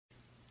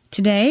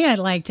Today, I'd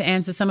like to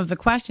answer some of the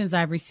questions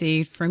I've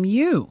received from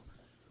you.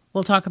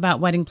 We'll talk about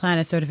wedding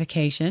planner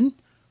certification,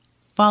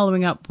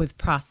 following up with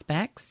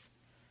prospects,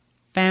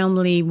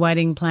 family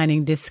wedding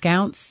planning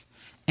discounts,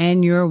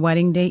 and your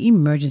wedding day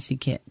emergency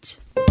kit.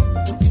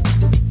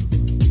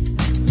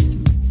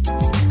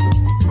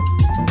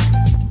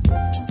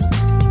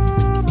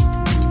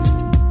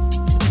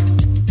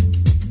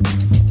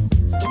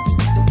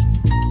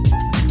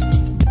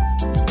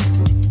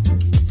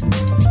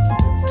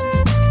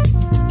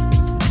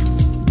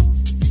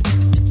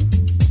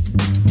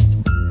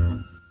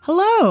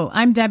 Hello,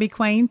 I'm Debbie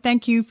Quain.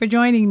 Thank you for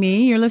joining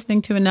me. You're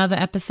listening to another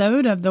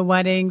episode of the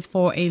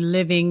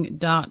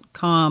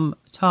WeddingsForALiving.com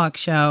talk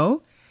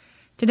show.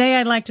 Today,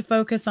 I'd like to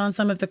focus on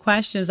some of the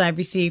questions I've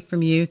received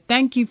from you.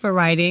 Thank you for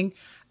writing.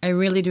 I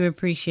really do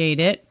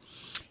appreciate it.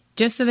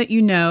 Just so that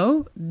you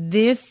know,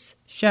 this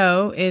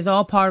show is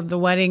all part of the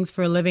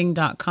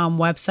WeddingsForALiving.com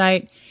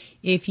website.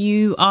 If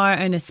you are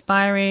an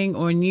aspiring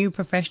or new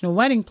professional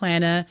wedding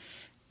planner,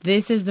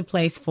 this is the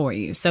place for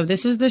you. So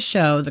this is the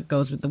show that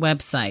goes with the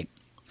website.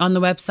 On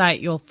the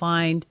website, you'll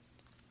find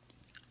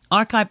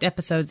archived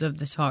episodes of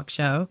the talk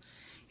show.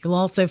 You'll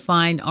also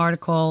find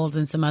articles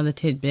and some other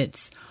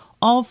tidbits,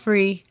 all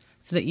free,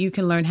 so that you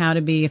can learn how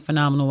to be a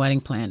phenomenal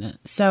wedding planner.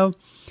 So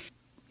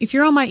if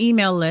you're on my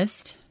email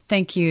list,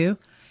 thank you.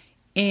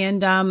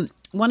 And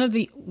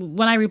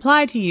when I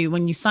reply to you,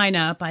 when you sign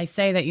up, I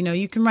say that,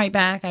 you can write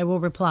back. I will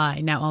reply.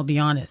 Now, I'll be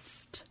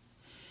honest.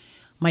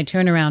 My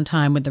turnaround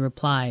time with the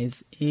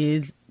replies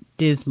is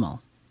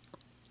dismal.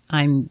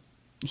 I'm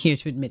here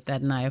to admit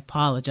that, and I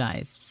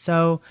apologize.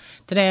 So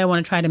today I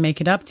want to try to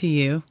make it up to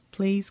you.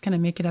 Please, can I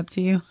make it up to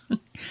you?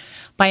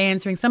 By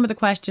answering some of the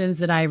questions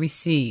that I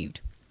received.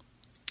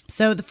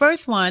 So the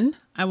first one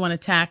I want to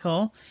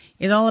tackle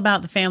is all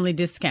about the family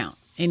discount.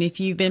 And if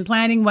you've been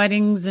planning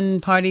weddings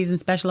and parties and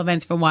special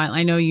events for a while,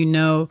 I know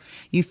you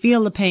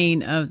feel the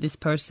pain of this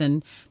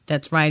person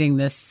that's writing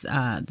this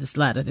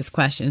letter, this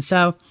question.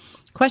 So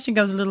question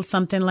goes a little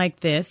something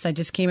like this. I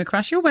just came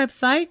across your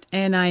website,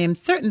 and I am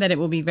certain that it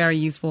will be very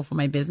useful for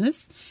my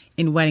business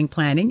in wedding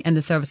planning and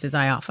the services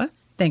I offer.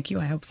 Thank you.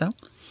 I hope so.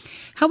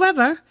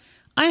 However,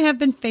 I have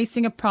been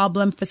facing a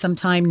problem for some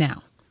time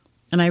now,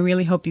 and I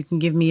really hope you can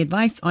give me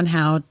advice on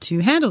how to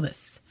handle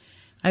this.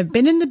 I've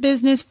been in the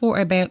business for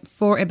about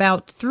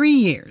 3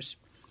 years,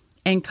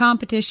 and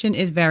competition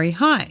is very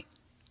high.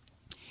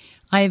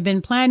 I have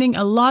been planning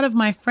a lot of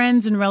my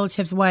friends' and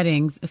relatives'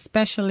 weddings,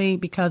 especially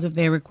because of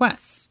their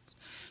requests.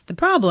 The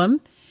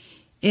problem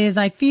is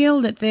I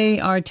feel that they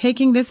are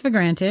taking this for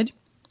granted,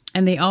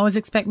 and they always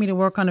expect me to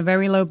work on a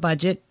very low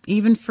budget,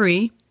 even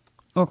free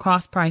or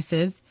cost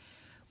prices,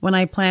 when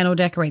I plan or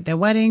decorate their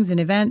weddings and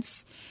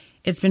events.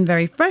 It's been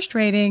very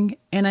frustrating,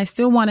 and I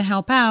still want to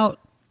help out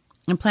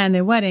and plan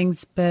their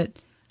weddings, but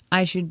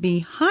I should be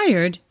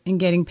hired and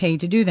getting paid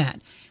to do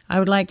that. I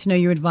would like to know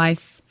your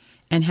advice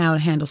and how to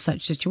handle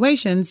such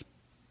situations,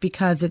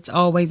 because it's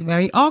always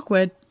very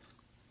awkward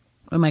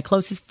when my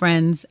closest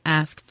friends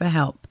ask for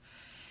help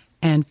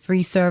and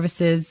free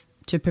services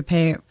to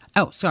prepare.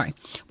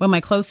 When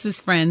my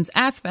closest friends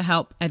ask for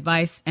help,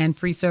 advice, and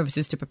free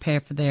services to prepare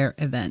for their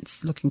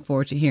events. Looking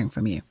forward to hearing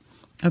from you.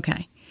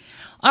 Okay.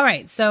 All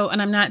right. So,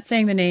 and I'm not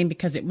saying the name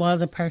because it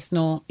was a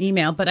personal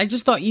email, but I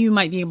just thought you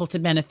might be able to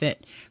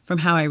benefit from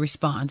how I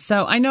respond.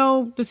 So I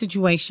know the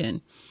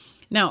situation.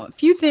 Now, a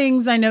few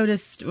things I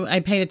noticed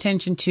I paid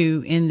attention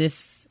to in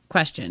this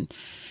question.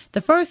 The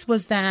first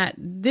was that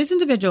this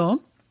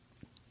individual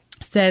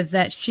says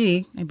that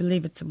I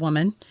believe it's a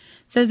woman,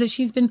 says that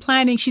she's been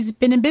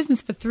in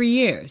business for 3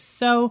 years.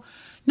 So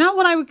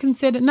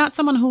not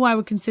someone who I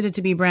would consider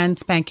to be brand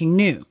spanking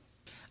new.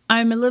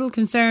 I'm a little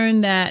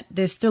concerned that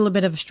there's still a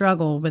bit of a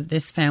struggle with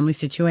this family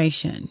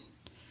situation.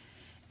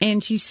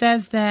 And she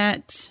says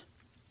that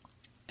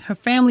her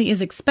family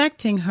is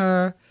expecting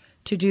her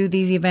to do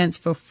these events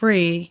for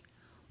free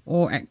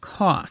or at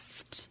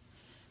cost.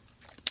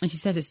 And she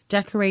says it's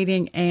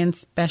decorating and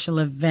special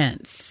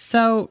events.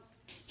 So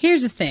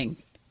here's the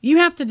thing. You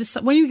have to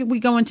decide, when we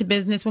go into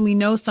business, when we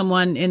know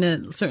someone in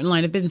a certain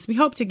line of business, we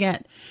hope to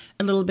get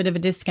a little bit of a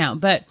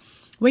discount. But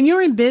when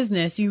you're in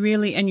business,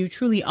 you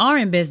truly are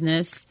in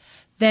business,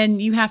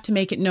 then you have to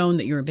make it known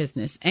that you're in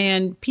business.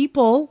 And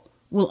people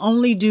will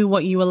only do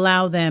what you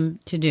allow them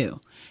to do.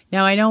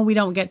 Now, I know we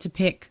don't get to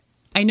pick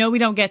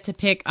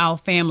our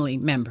family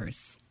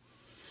members.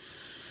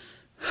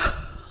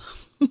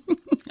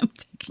 I'm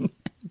taking a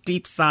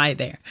deep sigh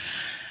there.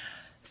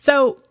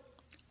 So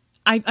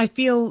I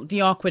feel the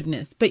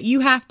awkwardness, but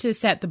you have to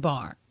set the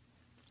bar.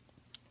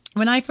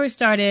 When I first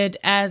started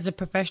as a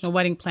professional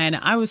wedding planner,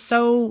 I was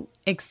so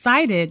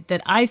excited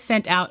that I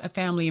sent out a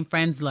family and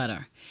friends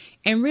letter.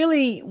 And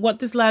really what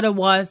this letter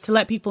was to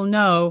let people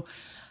know,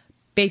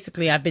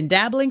 basically, I've been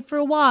dabbling for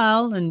a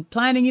while and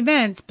planning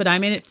events, but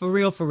I'm in it for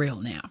real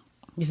now.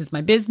 This is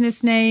my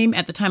business name.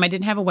 At the time, I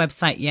didn't have a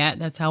website yet.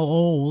 That's how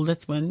old.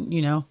 That's when,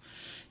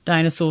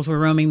 dinosaurs were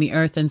roaming the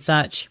earth and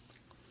such.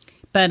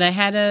 But I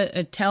had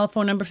a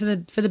telephone number for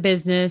the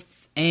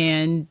business,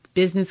 and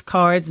business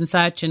cards and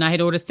such, and I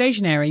had ordered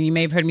stationery, and you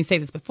may have heard me say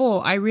this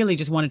before, I really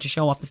just wanted to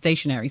show off the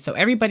stationery. So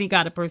everybody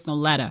got a personal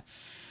letter.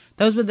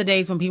 Those were the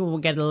days when people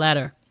would get a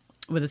letter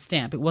with a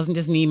stamp. It wasn't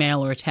just an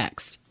email or a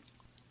text.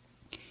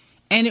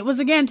 And it was,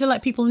 again, to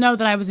let people know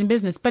that I was in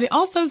business. But it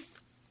also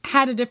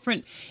had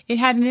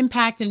an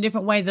impact in a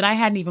different way that I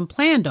hadn't even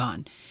planned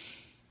on.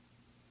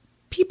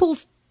 People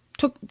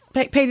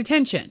paid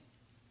attention.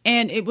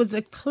 And it was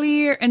a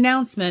clear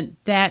announcement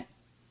that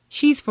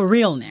she's for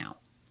real now.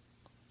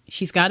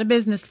 She's got a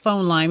business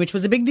phone line, which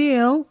was a big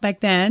deal back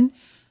then.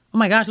 Oh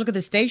my gosh, look at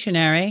the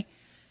stationery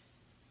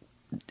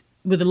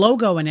with the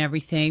logo and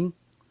everything.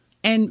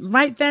 And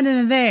right then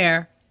and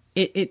there,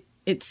 it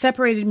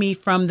separated me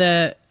from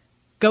the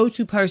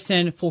go-to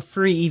person for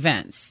free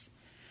events.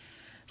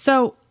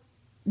 So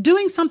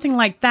doing something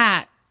like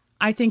that,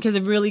 I think, is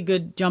a really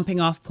good jumping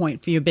off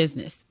point for your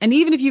business. And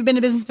even if you've been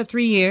in business for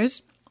 3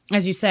 years,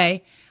 as you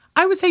say,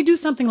 I would say do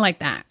something like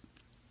that.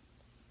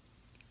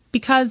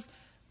 Because,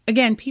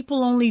 again,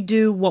 people only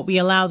do what we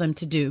allow them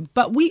to do.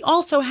 But we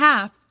also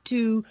have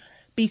to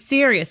be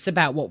serious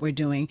about what we're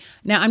doing.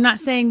 Now, I'm not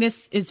saying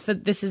this is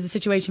the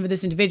situation for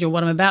this individual,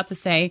 what I'm about to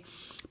say,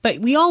 but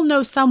we all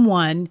know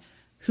someone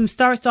who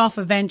starts off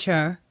a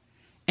venture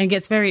and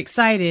gets very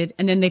excited,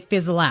 and then they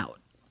fizzle out.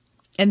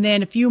 And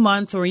then a few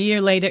months or a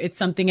year later, it's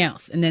something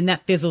else, and then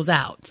that fizzles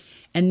out.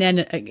 And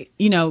then,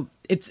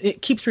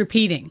 it keeps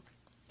repeating.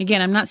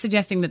 Again, I'm not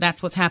suggesting that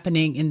that's what's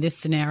happening in this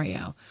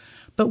scenario.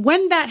 But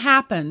when that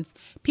happens,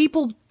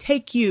 people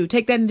take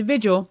that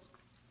individual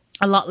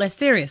a lot less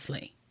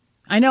seriously.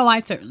 I know I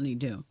certainly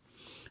do.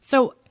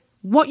 So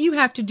what you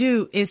have to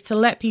do is to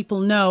let people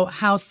know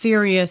how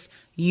serious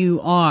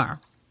you are.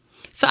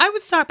 So I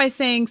would start by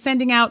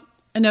sending out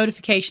a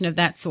notification of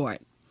that sort.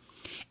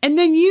 And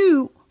then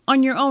you,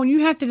 on your own,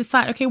 you have to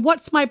decide, okay,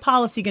 what's my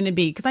policy going to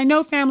be? Because I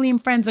know family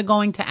and friends are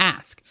going to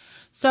ask.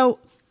 So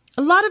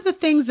a lot of the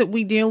things that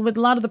we deal with,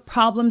 a lot of the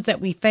problems that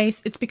we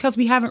face, it's because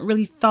we haven't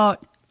really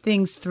thought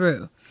things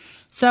through.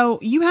 So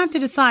you have to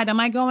decide, am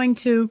I going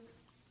to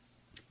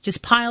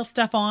just pile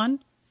stuff on?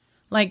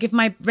 Like if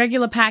my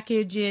regular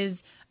package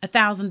is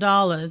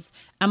 $1,000,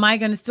 am I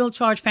going to still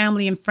charge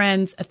family and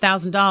friends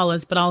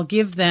 $1,000, but I'll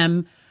give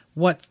them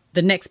what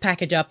the next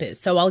package up is?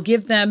 So I'll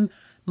give them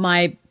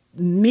my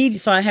medium.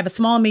 So I have a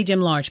small, medium,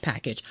 large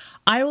package.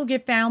 I will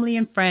give family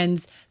and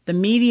friends the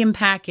medium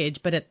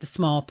package, but at the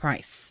small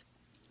price.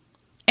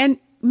 And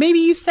maybe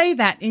you say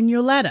that in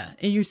your letter,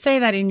 and you say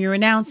that in your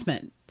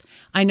announcement.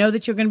 I know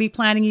that you're going to be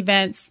planning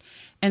events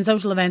and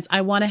social events.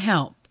 I want to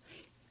help,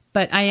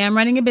 but I am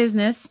running a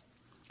business,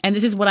 and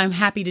this is what I'm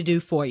happy to do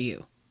for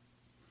you.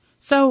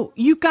 So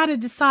you got to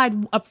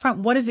decide up front,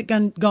 what is it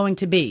going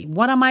to be?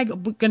 What am I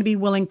going to be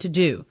willing to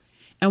do?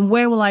 And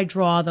where will I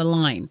draw the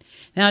line?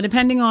 Now,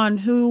 depending on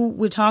who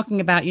we're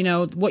talking about,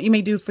 what you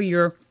may do for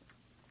your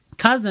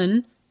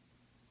cousin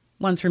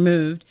once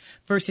removed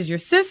versus your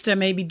sister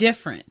may be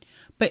different.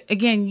 But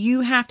again,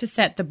 you have to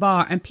set the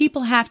bar, and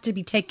people have to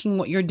be taking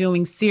what you're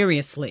doing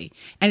seriously.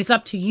 And it's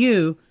up to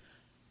you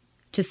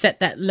to set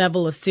that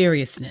level of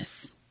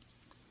seriousness.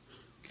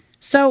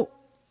 So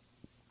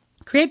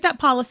create that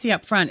policy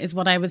up front is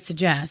what I would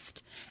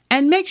suggest.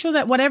 And make sure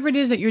that whatever it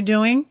is that you're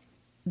doing,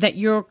 that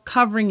you're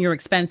covering your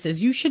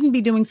expenses. You shouldn't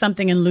be doing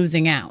something and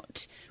losing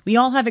out. We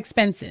all have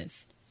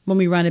expenses when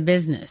we run a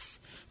business.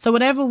 So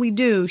whatever we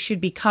do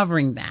should be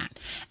covering that.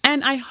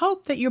 And I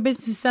hope that your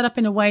business is set up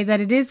in a way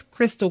that it is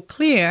crystal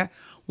clear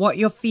what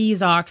your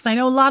fees are, because I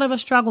know a lot of us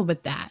struggle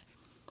with that.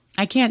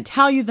 I can't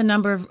tell you the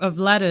number of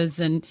letters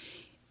and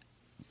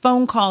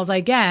phone calls I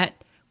get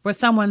where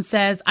someone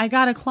says, I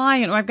got a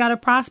client or I've got a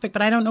prospect,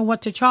 but I don't know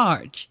what to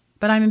charge,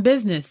 but I'm in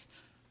business.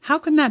 How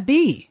can that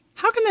be?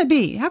 How can that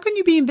be? How can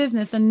you be in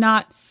business and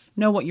not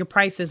know what your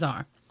prices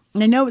are?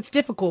 And I know it's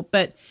difficult,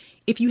 but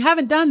if you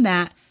haven't done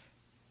that,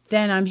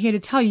 then I'm here to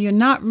tell you, you're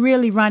not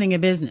really running a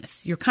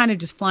business. You're kind of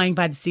just flying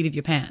by the seat of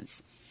your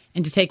pants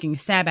and just taking a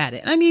stab at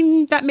it. I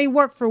mean, that may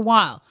work for a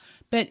while,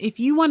 but if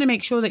you want to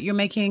make sure that you're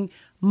making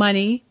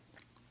money,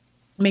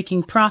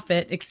 making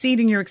profit,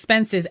 exceeding your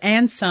expenses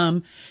and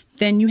some,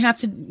 then you have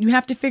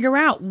to figure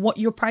out what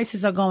your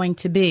prices are going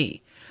to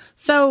be.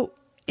 So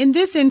in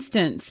this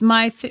instance,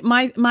 my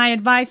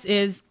advice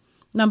is,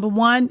 number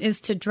one is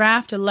to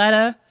draft a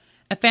letter,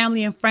 a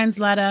family and friends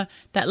letter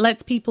that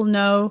lets people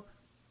know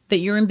that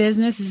you're in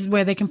business. This is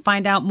where they can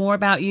find out more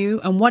about you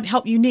and what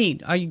help you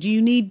need. Do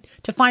you need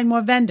to find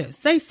more vendors?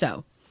 Say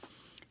so.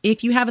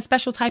 If you have a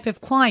special type of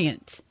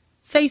client,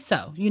 say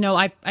so.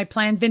 I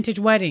plan vintage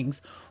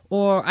weddings,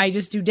 or I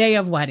just do day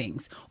of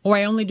weddings, or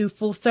I only do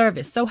full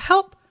service. So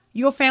help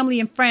your family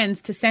and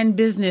friends to send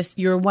business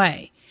your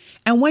way.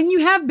 And when you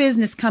have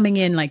business coming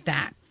in like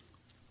that,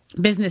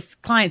 business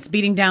clients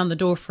beating down the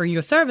door for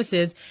your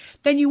services,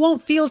 then you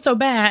won't feel so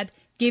bad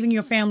giving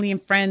your family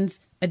and friends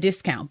a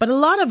discount. But a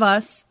lot of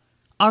us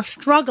are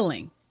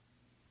struggling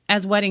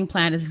as wedding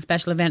planners and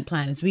special event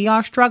planners. We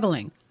are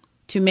struggling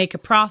to make a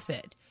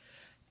profit.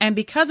 And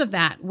because of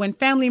that, when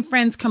family and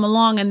friends come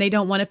along and they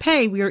don't want to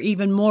pay, we are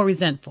even more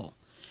resentful.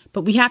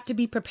 But we have to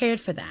be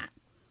prepared for that.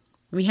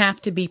 We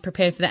have to be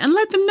prepared for that and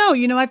let them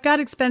know, I've got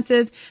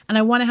expenses and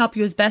I want to help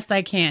you as best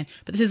I can,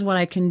 but this is what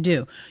I can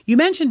do. You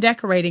mentioned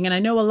decorating, and I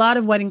know a lot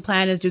of wedding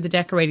planners do the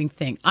decorating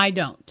thing. I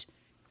don't.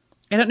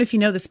 I don't know if you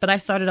know this, but I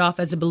started off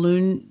as a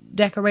balloon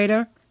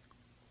decorator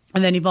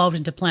and then evolved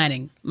into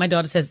planning. My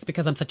daughter says it's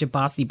because I'm such a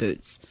bossy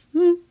boots.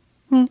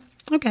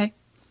 Okay,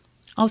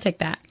 I'll take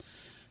that.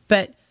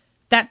 But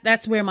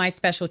that's where my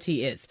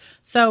specialty is.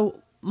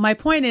 So my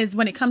point is,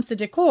 when it comes to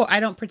decor, I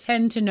don't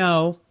pretend to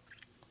know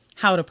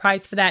how to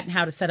price for that and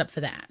how to set up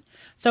for that.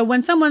 So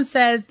when someone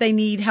says they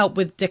need help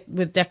with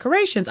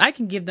decorations, I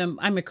can give them,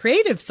 I'm a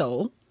creative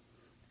soul,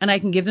 and I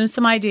can give them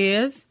some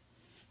ideas,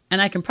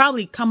 and I can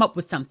probably come up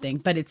with something,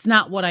 but it's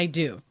not what I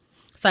do.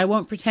 So I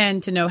won't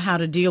pretend to know how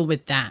to deal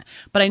with that.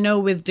 But I know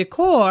with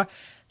decor,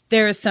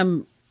 there are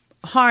some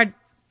hard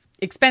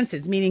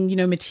expenses, meaning,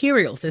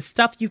 materials. There's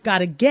stuff you've got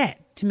to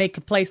get to make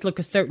a place look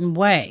a certain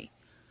way.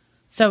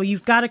 So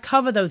you've got to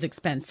cover those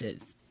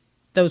expenses,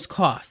 those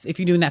costs, if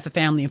you're doing that for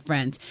family and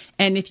friends.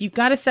 And if you've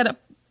got to set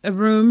up a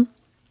room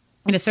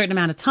in a certain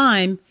amount of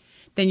time,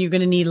 then you're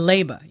going to need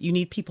labor. You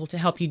need people to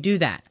help you do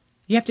that.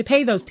 You have to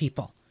pay those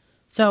people.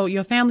 So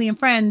your family and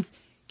friends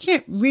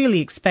can't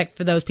really expect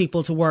for those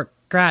people to work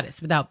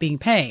gratis without being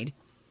paid.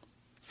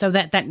 So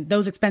that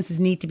those expenses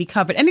need to be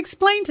covered, and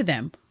explain to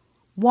them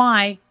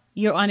why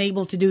you're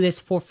unable to do this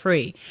for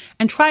free,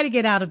 and try to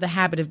get out of the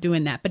habit of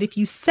doing that. But if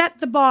you set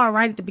the bar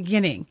right at the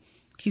beginning,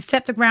 if you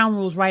set the ground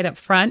rules right up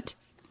front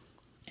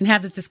and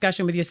have this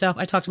discussion with yourself,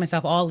 I talk to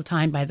myself all the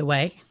time, by the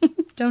way,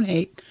 don't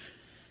hate,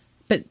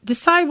 but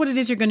decide what it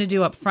is you're going to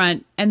do up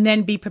front and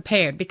then be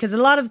prepared, because a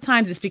lot of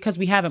times it's because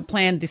we haven't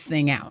planned this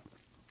thing out.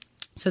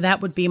 So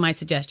that would be my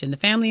suggestion. The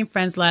family and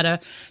friends letter,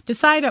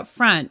 decide up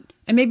front,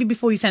 and maybe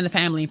before you send the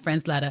family and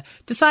friends letter,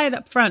 decide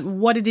up front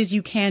what it is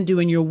you can do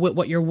and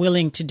what you're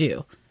willing to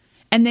do.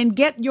 And then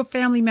get your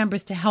family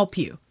members to help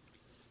you.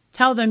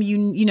 Tell them,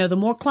 the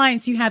more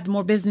clients you have, the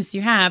more business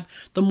you have,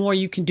 the more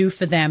you can do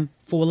for them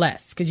for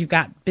less, because you've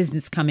got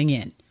business coming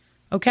in.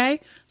 Okay?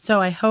 So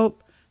I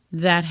hope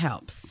that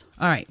helps.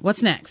 All right,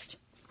 what's next?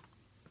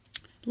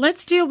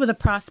 Let's deal with a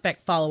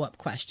prospect follow-up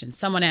question.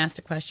 Someone asked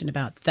a question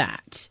about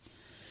that.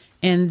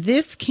 And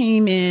this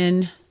came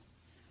in,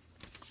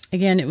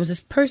 again, it was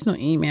this personal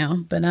email,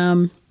 but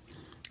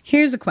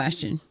here's a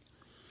question.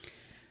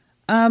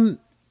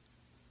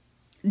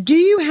 Do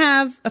you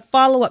have a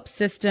follow-up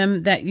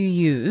system that you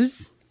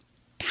use?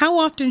 How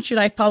often should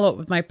I follow up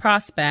with my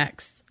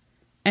prospects?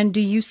 And do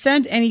you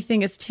send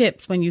anything as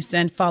tips when you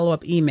send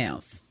follow-up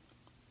emails?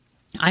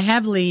 I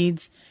have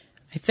leads.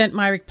 I sent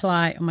my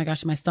reply. Oh my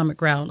gosh, my stomach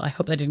growled. I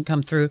hope that didn't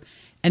come through.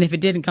 And if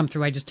it didn't come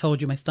through, I just told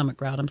you my stomach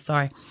growled. I'm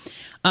sorry.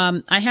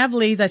 I have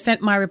leads. I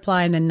sent my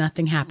reply and then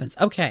nothing happens.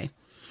 Okay.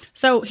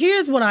 So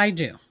here's what I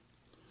do.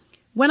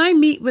 When I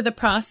meet with a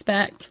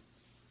prospect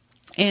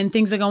and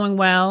things are going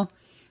well,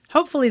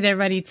 hopefully they're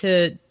ready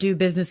to do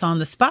business on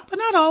the spot, but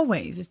not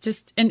always. It's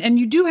just, and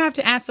you do have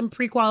to ask some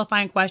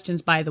pre-qualifying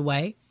questions, by the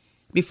way,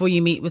 before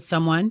you meet with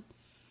someone.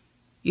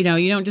 You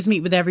don't just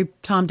meet with every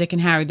Tom, Dick,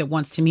 and Harry that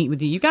wants to meet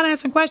with you. You got to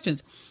ask some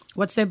questions.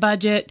 What's their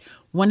budget?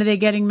 When are they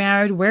getting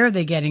married? Where are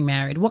they getting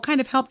married? What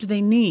kind of help do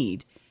they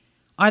need?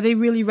 Are they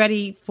really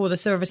ready for the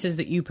services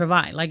that you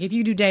provide? Like if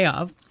you do day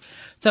of,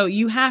 so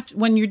you have to,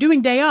 when you're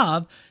doing day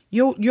of,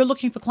 you're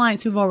looking for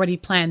clients who've already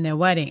planned their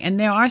wedding. And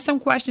there are some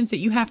questions that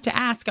you have to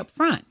ask up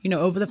front,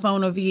 over the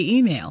phone or via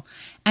email.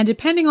 And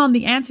depending on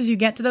the answers you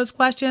get to those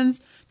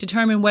questions,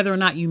 determine whether or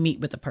not you meet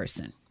with the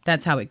person.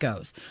 That's how it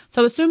goes.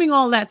 So assuming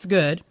all that's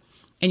good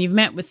and you've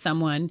met with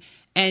someone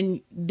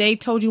and they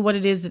told you what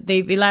it is that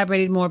they've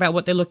elaborated more about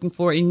what they're looking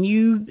for, and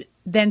you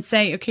then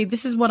say, okay,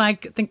 this is what I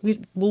think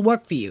will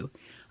work for you.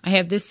 I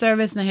have this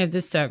service and I have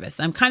this service.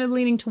 I'm kind of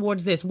leaning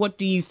towards this. What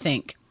do you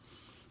think?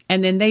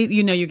 And then they,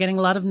 you're getting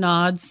a lot of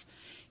nods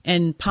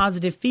and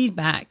positive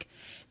feedback.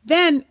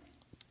 Then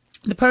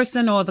the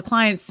person or the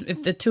clients,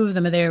 if the two of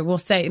them are there,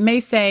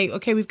 may say,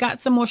 okay, we've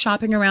got some more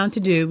shopping around to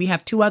do. We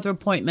have 2 other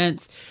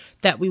appointments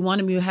that we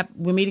want to have.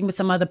 We're meeting with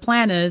some other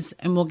planners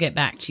and we'll get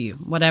back to you,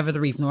 whatever the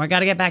reason. Or I've got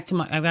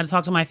to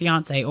talk to my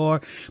fiance,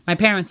 or my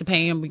parents are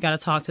paying, we got to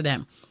talk to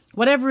them,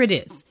 whatever it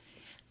is.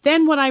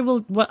 Then what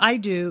I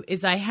do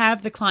is I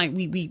have the client,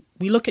 we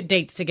look at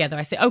dates together.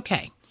 I say,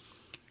 okay,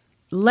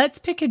 let's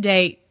pick a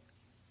date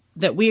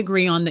that we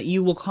agree on that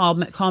you will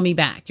call me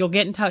back. You'll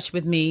get in touch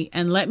with me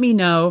and let me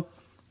know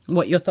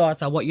what your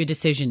thoughts are, what your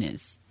decision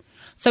is.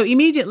 So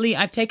immediately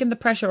I've taken the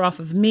pressure off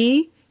of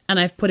me and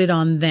I've put it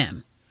on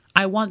them.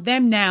 I want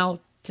them now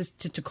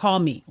to call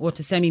me or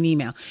to send me an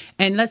email.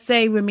 And let's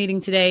say we're meeting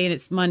today and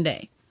it's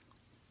Monday.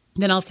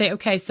 Then I'll say,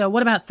 okay, so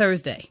what about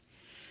Thursday?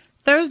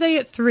 Thursday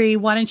at 3,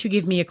 why don't you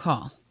give me a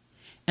call?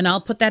 And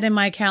I'll put that in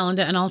my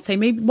calendar and I'll say,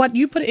 maybe what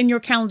you put it in your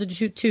calendar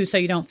too, so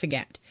you don't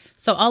forget.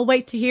 So I'll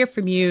wait to hear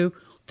from you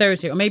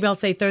Thursday, or maybe I'll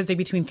say Thursday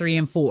between 3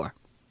 and 4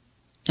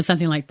 or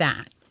something like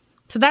that.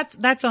 So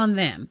that's on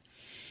them.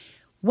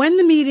 When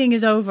the meeting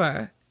is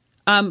over,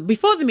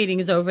 before the meeting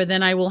is over,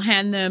 then I will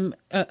hand them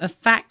a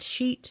fact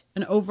sheet,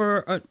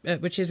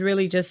 which is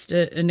really just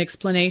an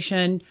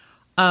explanation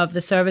of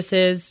the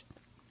services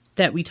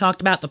that we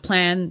talked about, the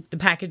plan, the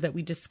package that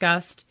we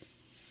discussed.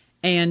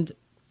 And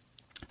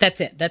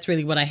that's it. That's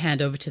really what I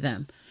hand over to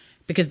them,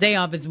 because day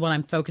off is what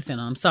I'm focusing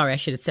on. I'm sorry, I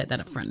should have said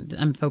that up front.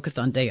 I'm focused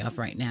on day off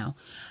right now,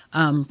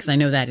 because I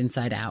know that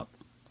inside out.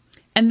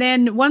 And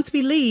then once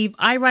we leave,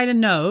 I write a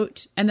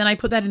note, and then I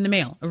put that in the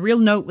mail, a real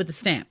note with a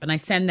stamp, and I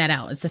send that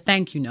out. It's a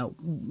thank you note,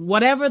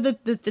 whatever the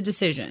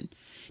decision.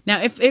 Now,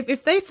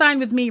 if they sign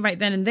with me right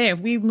then and there, if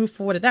we move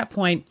forward at that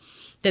point,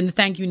 then the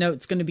thank you note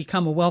is going to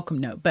become a welcome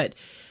note. But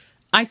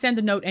I send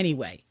a note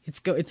anyway.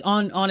 It's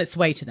on its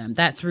way to them.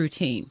 That's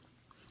routine.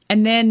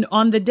 And then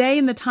on the day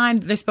and the time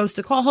that they're supposed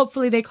to call,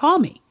 hopefully they call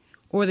me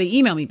or they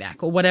email me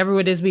back or whatever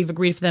it is we've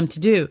agreed for them to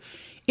do.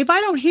 If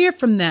I don't hear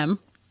from them,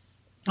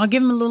 I'll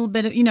give them a little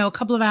bit of, a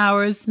couple of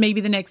hours,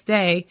 maybe the next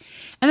day,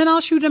 and then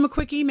I'll shoot them a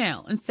quick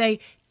email and say,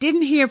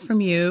 didn't hear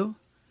from you.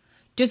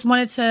 Just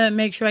wanted to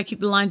make sure I keep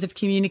the lines of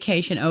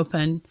communication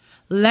open.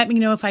 Let me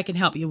know if I can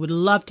help you. Would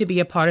love to be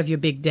a part of your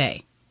big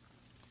day.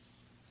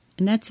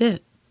 And that's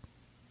it.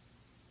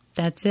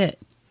 That's it.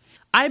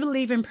 I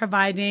believe in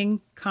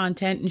providing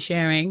content and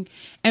sharing.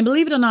 And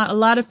believe it or not, not a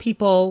lot of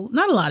people,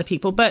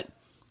 but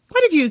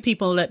quite a few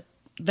people that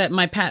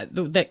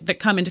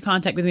come into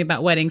contact with me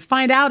about weddings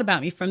find out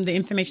about me from the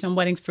information on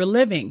Weddings for a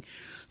Living.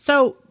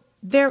 So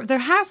they're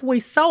halfway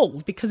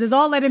sold because there's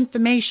all that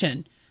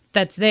information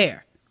that's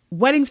there.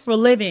 Weddings for a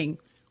Living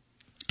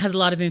has a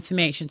lot of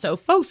information. So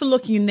folks are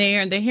looking in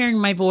there and they're hearing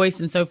my voice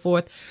and so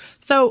forth.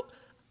 So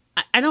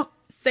I don't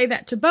say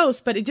that to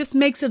boast, but it just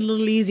makes it a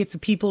little easier for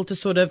people to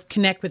sort of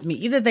connect with me.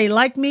 Either they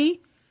like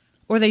me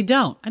or they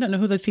don't. I don't know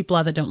who those people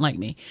are that don't like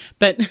me,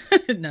 but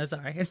no,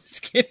 sorry, I'm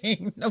just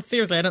kidding. No,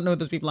 seriously, I don't know who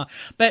those people are,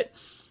 but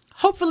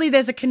hopefully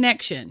there's a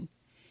connection.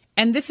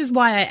 And this is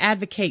why I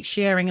advocate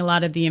sharing a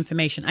lot of the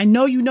information. I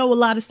know you know a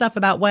lot of stuff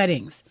about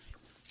weddings,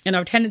 and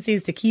our tendency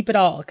is to keep it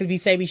all because we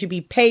say we should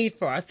be paid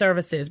for our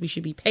services. We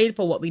should be paid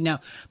for what we know.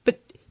 But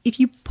if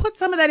you put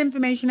some of that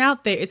information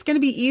out there, it's going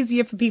to be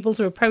easier for people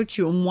to approach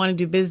you and want to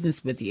do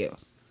business with you.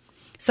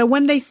 So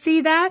when they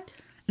see that,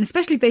 and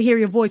especially if they hear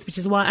your voice, which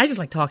is why I just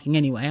like talking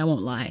anyway, I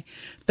won't lie.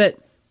 But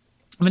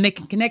when they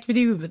can connect with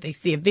you, but they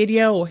see a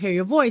video or hear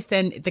your voice,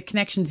 then the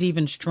connection's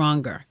even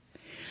stronger.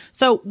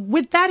 So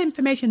with that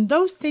information,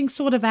 those things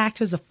sort of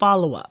act as a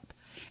follow-up.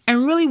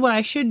 And really what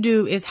I should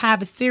do is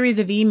have a series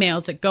of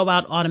emails that go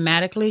out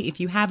automatically. If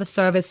you have a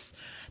service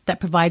that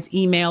provides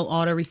email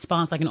auto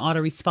response, like an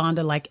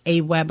autoresponder like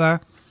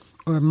Aweber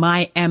or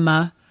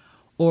MyEmma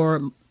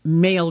or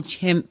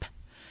MailChimp,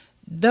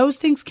 those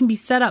things can be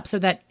set up so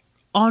that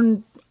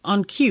on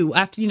cue,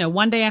 after,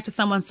 one day after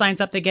someone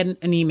signs up, they get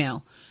an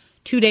email.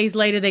 2 days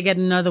later, they get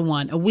another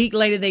one. A week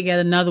later, they get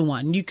another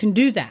one. You can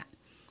do that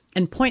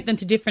and point them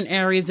to different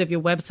areas of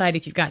your website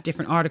if you've got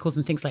different articles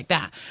and things like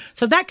that.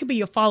 So that could be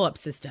your follow-up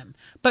system.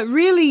 But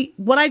really,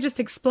 what I just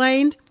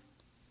explained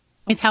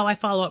is how I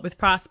follow up with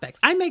prospects.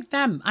 I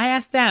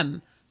ask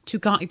them to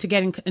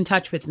get in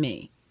touch with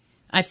me.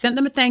 I've sent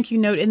them a thank you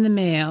note in the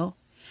mail.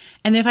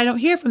 And if I don't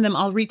hear from them,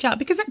 I'll reach out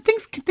because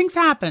things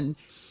happen.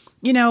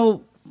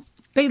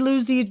 They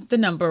lose the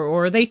number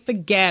or they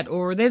forget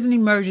or there's an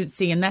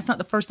emergency and that's not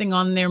the first thing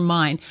on their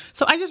mind.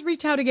 So I just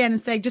reach out again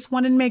and say, just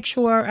wanted to make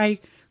sure I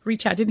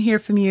reach out. Didn't hear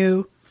from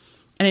you.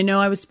 And I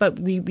know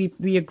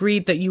we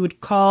agreed that you would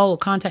call or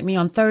contact me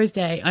on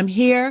Thursday. I'm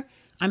here.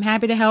 I'm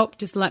happy to help.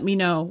 Just let me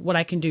know what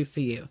I can do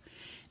for you.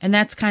 And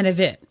that's kind of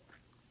it.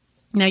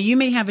 Now, you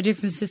may have a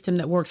different system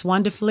that works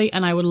wonderfully,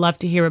 and I would love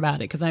to hear about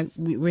it because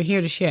we're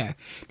here to share.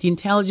 The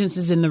intelligence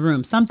is in the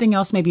room. Something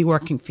else may be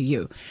working for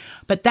you.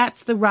 But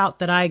that's the route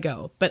that I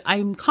go. But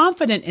I'm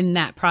confident in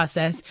that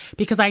process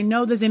because I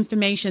know there's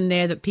information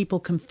there that people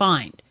can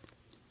find.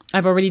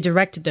 I've already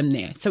directed them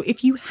there. So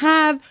if you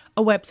have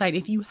a website,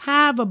 if you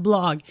have a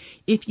blog,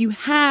 if you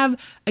have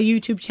a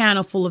YouTube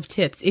channel full of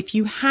tips, if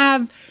you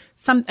have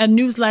a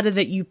newsletter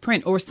that you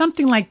print or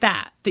something like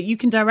that you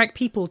can direct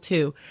people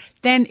to,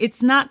 then it's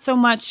not so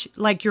much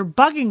like you're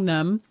bugging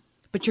them,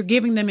 but you're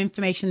giving them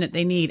information that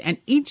they need. And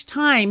each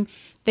time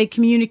they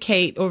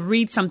communicate or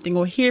read something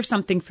or hear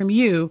something from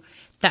you,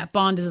 that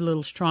bond is a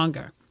little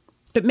stronger.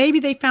 But maybe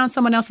they found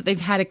someone else that they've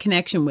had a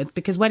connection with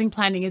because wedding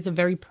planning is a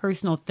very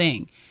personal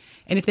thing.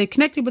 And if they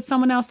connected with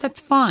someone else, that's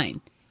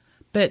fine.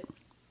 But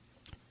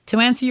to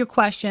answer your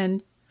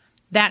question,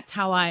 that's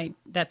how I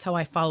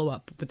follow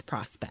up with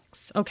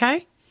prospects.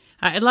 Okay.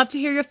 I'd love to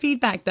hear your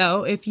feedback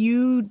though. If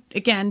you,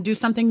 again, do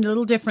something a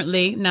little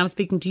differently, now I'm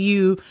speaking to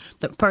you,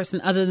 the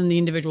person other than the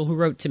individual who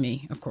wrote to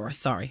me, of course,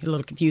 sorry, a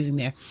little confusing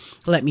there.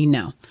 Let me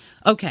know.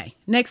 Okay.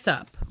 Next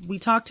up, we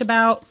talked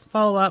about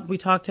follow up. We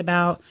talked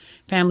about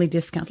family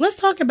discounts. Let's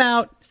talk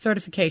about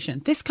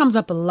certification. This comes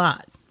up a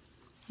lot.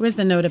 Where's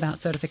the note about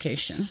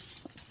certification?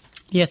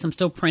 Yes, I'm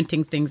still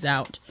printing things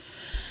out.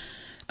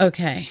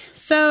 Okay.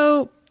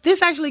 So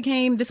this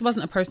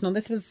wasn't a personal,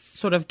 this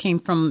came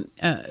from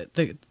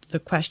the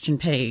question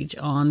page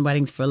on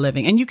Weddings for a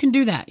Living. And you can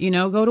do that,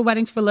 go to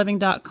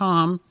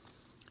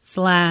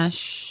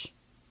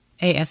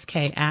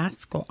weddingsforaliving.com/ASK,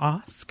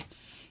 ask,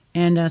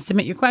 and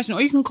submit your question.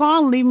 Or you can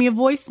call and leave me a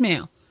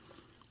voicemail.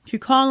 If you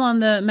call on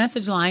the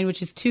message line,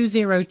 which is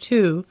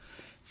 202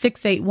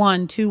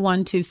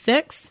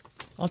 202-681-2126.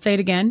 I'll say it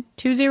again,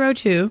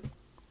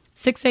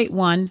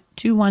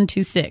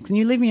 202-681-2126. And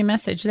you leave me a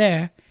message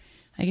there.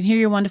 I can hear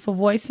your wonderful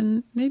voice,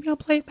 and maybe I'll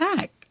play it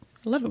back.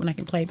 I love it when I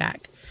can play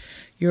back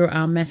your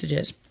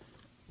messages.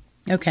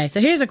 Okay,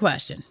 so here's a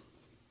question.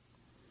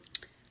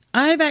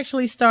 I've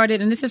actually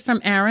started, and this is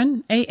from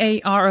Aaron,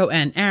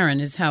 Aaron. Aaron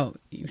is how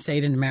you say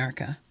it in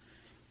America.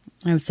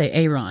 I would say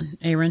Aaron.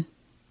 Aaron,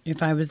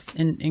 if I was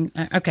in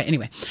okay,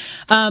 anyway.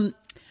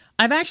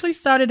 I've actually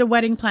started a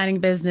wedding planning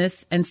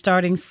business and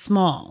starting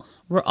small.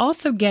 We're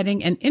also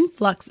getting an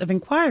influx of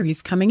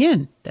inquiries coming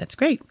in. That's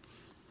great.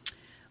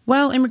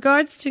 Well, in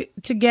regards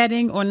to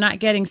getting or not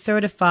getting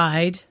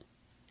certified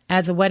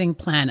as a wedding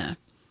planner,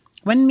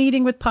 when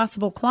meeting with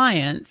possible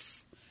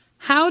clients,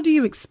 how do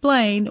you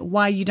explain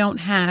why you don't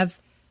have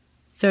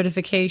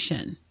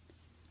certification?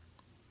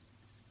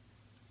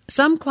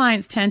 Some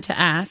clients tend to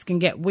ask and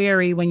get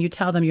weary when you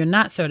tell them you're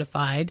not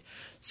certified.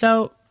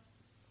 So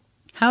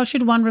how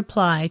should one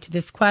reply to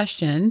this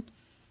question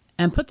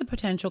and put the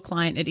potential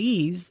client at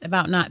ease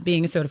about not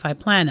being a certified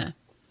planner?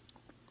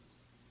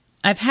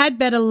 I've had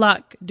better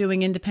luck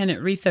doing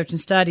independent research and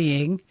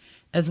studying,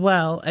 as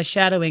well as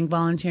shadowing,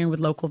 volunteering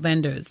with local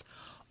vendors,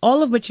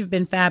 all of which have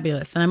been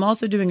fabulous. And I'm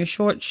also doing a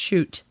short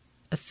shoot.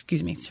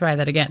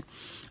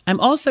 I'm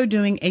also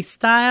doing a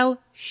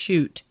style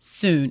shoot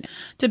soon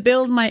to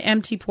build my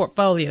empty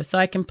portfolio. So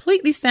I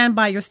completely stand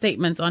by your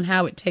statements on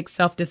how it takes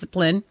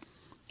self-discipline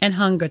and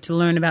hunger to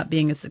learn about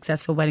being a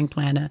successful wedding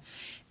planner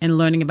and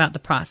learning about the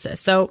process.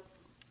 So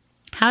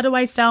how do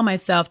I sell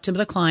myself to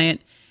the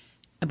client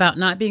about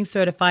not being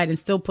certified and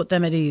still put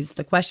them at ease?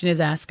 The question is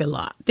asked a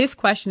lot. This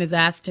question is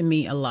asked to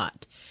me a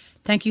lot.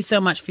 Thank you so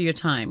much for your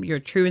time. You're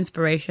a true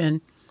inspiration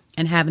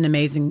and have an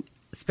amazing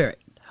spirit.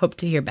 Hope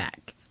to hear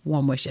back.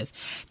 Warm wishes.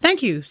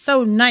 Thank you.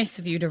 So nice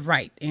of you to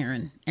write,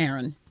 Aaron.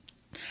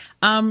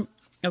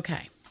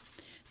 Okay.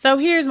 So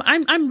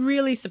I'm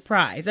really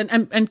surprised,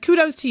 and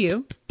kudos to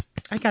you.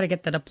 I got to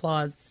get that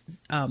applause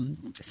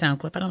sound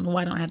clip. I don't know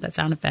why I don't have that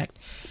sound effect.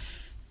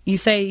 You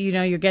say,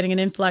 you're getting an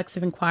influx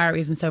of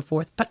inquiries and so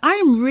forth, but I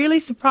am really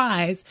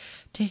surprised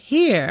to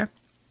hear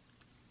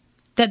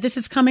that this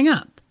is coming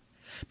up,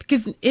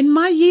 because in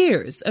my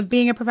years of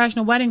being a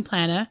professional wedding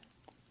planner,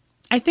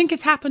 I think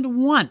it's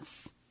happened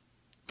once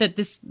that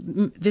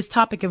this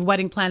topic of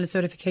wedding planner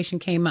certification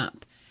came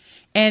up.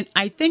 And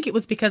I think it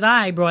was because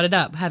I brought it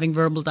up, having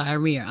verbal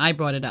diarrhea. I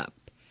brought it up.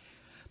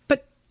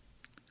 But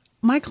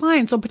my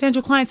clients or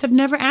potential clients have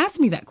never asked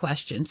me that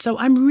question. So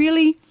I'm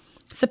really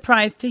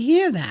surprised to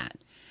hear that.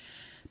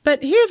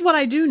 But here's what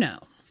I do know.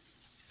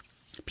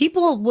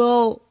 People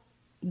will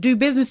do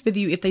business with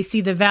you if they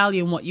see the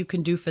value in what you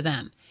can do for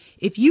them.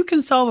 If you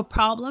can solve a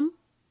problem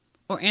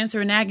or answer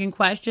a nagging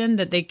question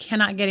that they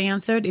cannot get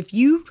answered, if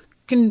you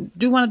can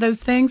do one of those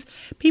things,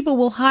 people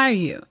will hire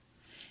you.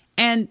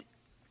 And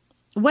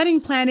wedding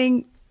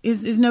planning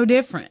is no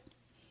different.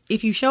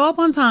 If you show up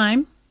on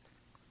time,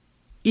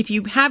 if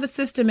you have a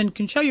system and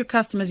can show your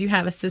customers you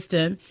have a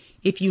system,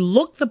 if you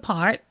look the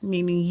part,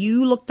 meaning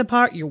you look the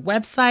part, your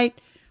website,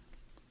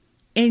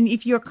 and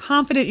if you're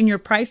confident in your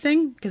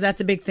pricing, because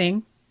that's a big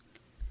thing,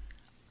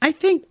 I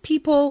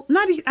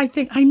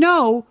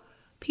know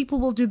people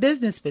will do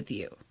business with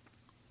you.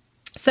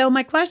 So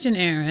my question,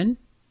 Aaron,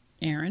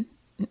 I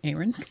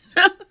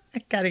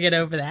got to get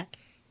over that.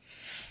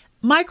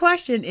 My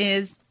question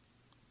is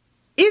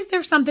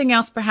there something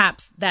else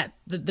perhaps that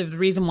the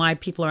reason why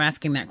people are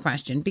asking that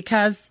question?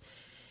 Because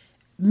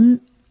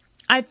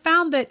I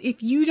found that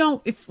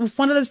if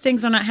one of those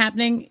things are not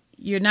happening,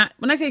 you're not,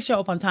 when I say show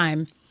up on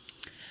time,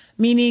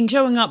 meaning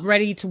showing up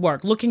ready to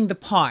work, looking the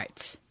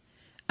part,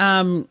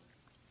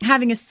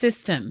 having a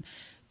system,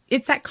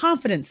 it's that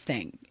confidence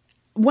thing.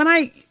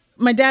 My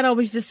dad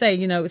always used to say,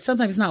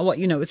 sometimes it's not what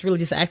you know, it's really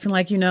just acting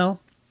like you know.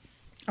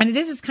 And it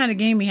is this kind of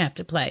game we have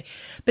to play.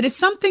 But if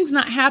something's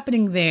not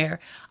happening there,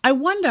 I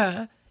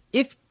wonder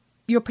if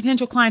your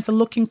potential clients are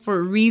looking for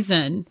a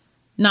reason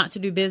not to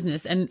do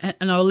business and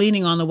are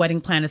leaning on the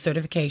wedding planner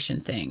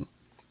certification thing.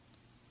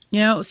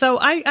 So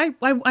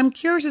I'm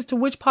curious as to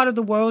which part of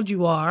the world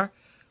you are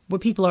where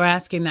people are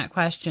asking that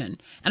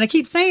question. And I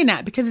keep saying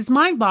that because it's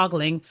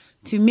mind-boggling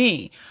to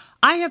me.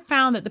 I have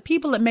found that the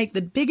people that make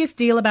the biggest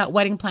deal about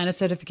wedding planner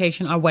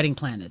certification are wedding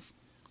planners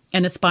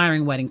and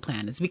aspiring wedding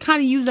planners. We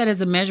kind of use that as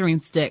a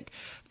measuring stick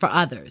for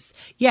others.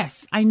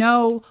 Yes, I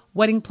know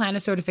wedding planner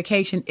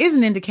certification is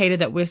an indicator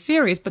that we're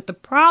serious, but the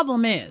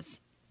problem is,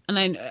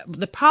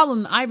 the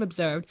problem I've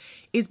observed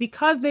is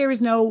because there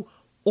is no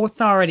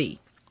authority,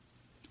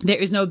 there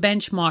is no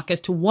benchmark as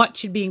to what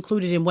should be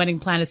included in wedding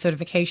planner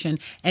certification,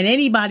 and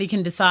anybody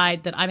can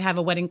decide that I have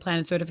a wedding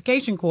planner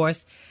certification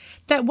course.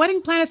 That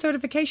wedding planner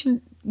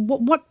certification,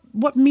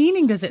 what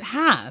meaning does it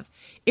have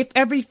if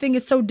everything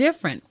is so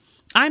different?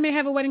 I may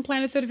have a wedding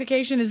planner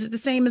certification. Is it the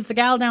same as the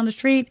gal down the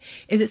street?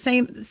 Is it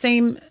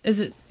same? Is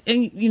it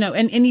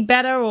any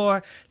better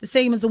or the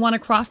same as the one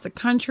across the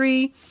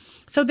country?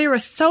 So there are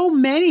so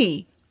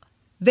many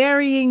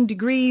varying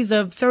degrees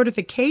of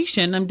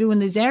certification. I'm doing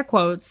these air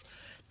quotes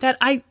that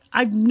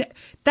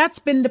that's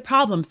been the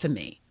problem for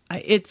me.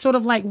 It's sort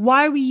of like,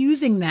 why are we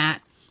using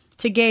that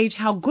to gauge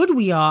how good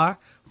we are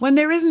when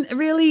there isn't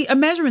really a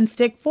measuring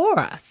stick for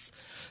us?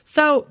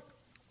 So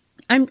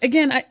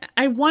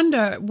I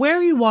wonder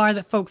where you are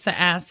that folks are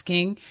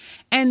asking.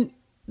 And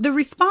the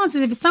response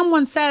is, if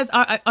someone says,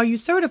 are you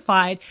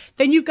certified?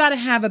 Then you've got to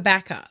have a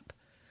backup.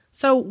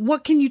 So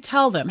what can you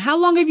tell them? How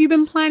long have you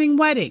been planning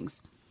weddings?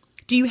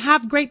 Do you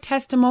have great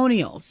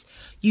testimonials?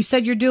 You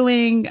said you're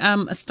doing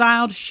a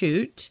styled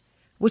shoot,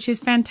 which is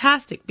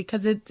fantastic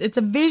because it's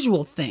a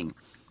visual thing.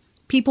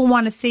 People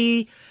want to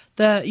see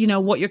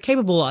what you're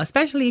capable of,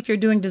 especially if you're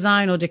doing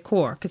design or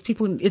decor, because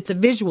it's a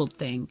visual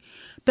thing.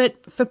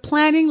 But for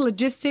planning,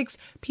 logistics,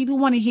 people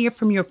want to hear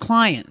from your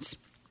clients,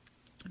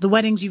 the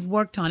weddings you've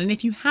worked on. And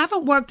if you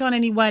haven't worked on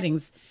any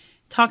weddings,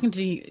 talking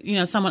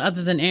to someone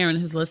other than Aaron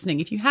who's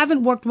listening, if you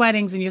haven't worked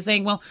weddings and you're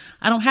saying, well,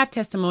 I don't have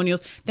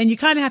testimonials, then you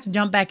kind of have to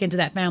jump back into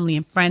that family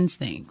and friends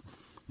thing,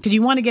 because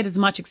you want to get as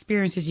much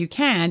experience as you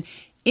can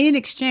in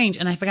exchange.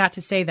 And I forgot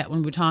to say that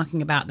when we're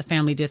talking about the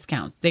family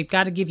discounts, they've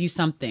got to give you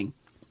something.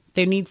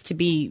 There needs to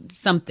be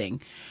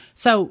something.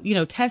 So,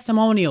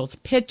 testimonials,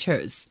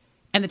 pictures,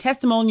 and the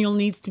testimonial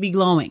needs to be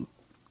glowing.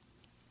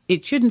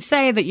 It shouldn't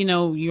say that,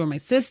 you're my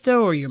sister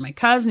or you're my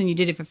cousin and you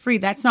did it for free.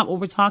 That's not what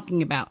we're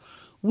talking about.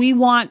 We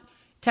want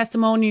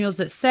testimonials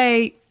that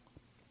say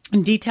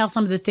and detail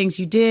some of the things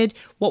you did.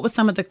 What were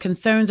some of the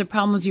concerns or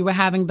problems you were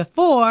having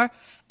before?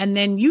 And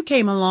then you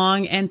came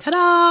along and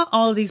ta-da,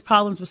 all of these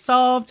problems were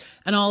solved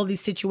and all of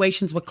these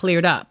situations were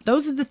cleared up.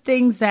 Those are the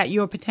things that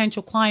your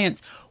potential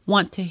clients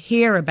want to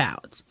hear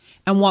about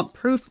and want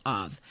proof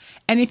of.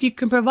 And if you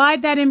can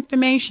provide that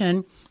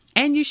information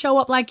and you show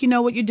up like you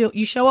know what you do,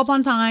 you show up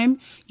on time,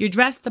 you're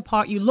dressed the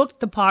part, you look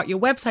the part, your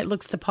website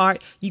looks the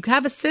part, you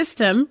have a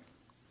system,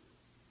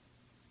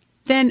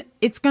 then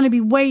it's going to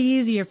be way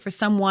easier for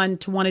someone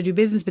to want to do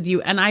business with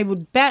you. And I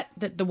would bet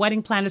that the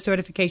wedding planner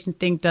certification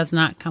thing does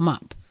not come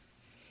up.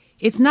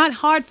 It's not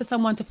hard for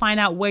someone to find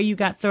out where you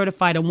got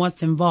certified and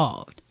what's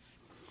involved.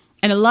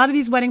 And a lot of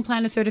these wedding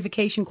planner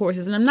certification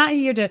courses, and I'm not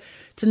here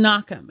to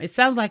knock them. It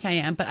sounds like I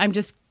am, but I'm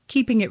just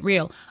keeping it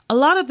real. A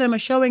lot of them are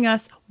showing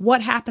us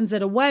what happens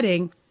at a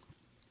wedding,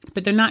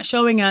 but they're not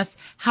showing us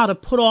how to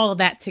put all of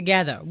that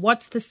together.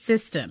 What's the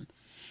system?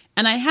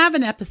 And I have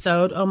an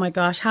episode, oh my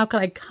gosh, how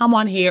could I come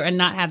on here and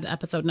not have the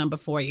episode number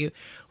for you,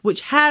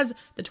 which has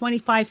the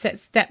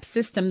 25-step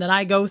system that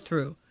I go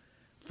through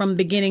from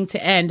beginning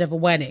to end of a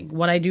wedding.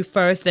 What I do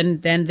first,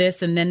 then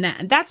this, and then that.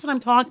 And that's what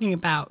I'm talking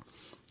about,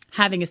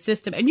 having a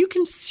system. And you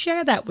can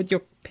share that with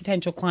your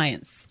potential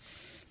clients.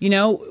 We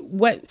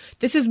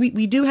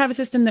do have a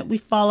system that we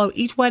follow.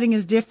 Each wedding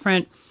is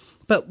different,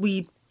 but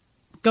we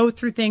go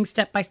through things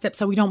step by step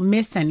so we don't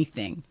miss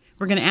anything.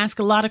 We're going to ask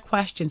a lot of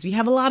questions. We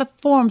have a lot of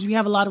forms. We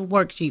have a lot of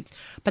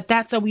worksheets, but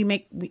that's so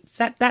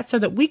that's so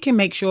that we can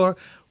make sure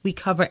we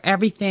cover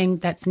everything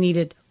that's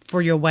needed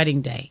for your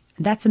wedding day.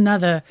 And that's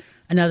another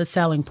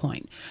selling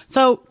point.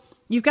 So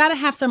you've got to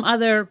have some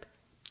other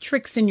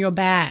tricks in your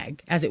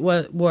bag, as it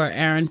were,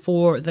 Aaron,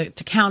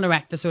 to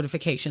counteract the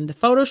certification. The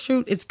photo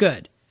shoot is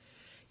good.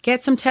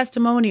 Get some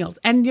testimonials,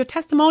 and your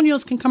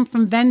testimonials can come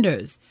from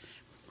vendors.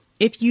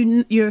 If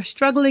you're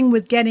struggling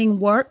with getting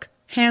work,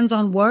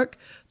 hands-on work,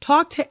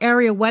 talk to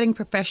area wedding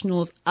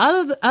professionals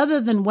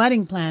other than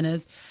wedding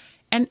planners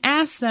and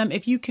ask them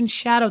if you can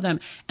shadow them.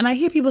 And I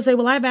hear people say,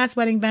 well, I've asked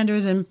wedding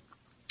vendors and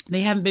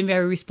they haven't been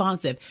very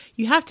responsive.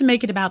 You have to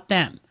make it about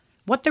them.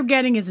 What they're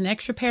getting is an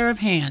extra pair of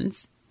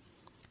hands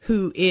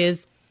who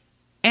is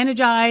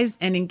energized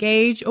and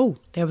engaged. Oh,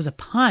 there was a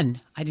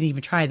pun. I didn't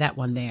even try that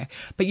one there.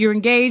 But you're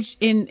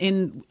engaged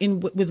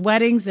with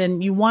weddings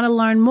and you want to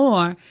learn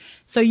more.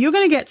 So you're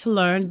going to get to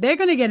learn. They're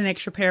going to get an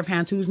extra pair of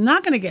hands who's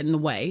not going to get in the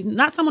way.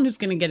 Not someone who's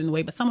going to get in the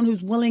way, but someone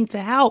who's willing to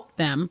help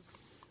them.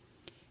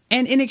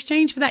 And in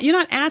exchange for that, you're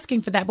not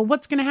asking for that. But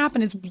what's going to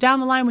happen is down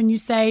the line when you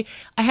say,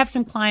 I have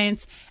some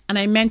clients and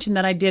I mentioned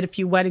that I did a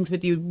few weddings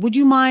with you. Would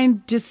you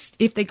mind just,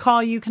 if they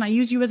call you, can I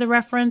use you as a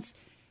reference?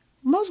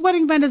 Most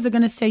wedding vendors are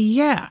going to say,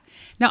 yeah.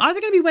 Now, are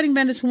there going to be wedding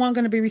vendors who aren't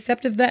going to be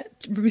receptive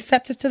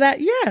to that?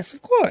 Yes,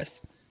 of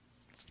course.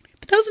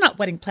 But those are not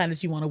wedding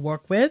planners you want to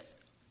work with,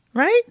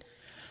 right?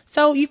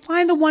 So you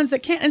find the ones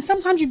that can't, and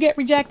sometimes you get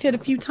rejected a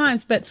few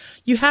times, but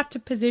you have to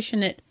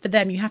position it for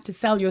them. You have to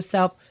sell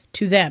yourself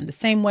to them the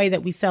same way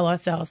that we sell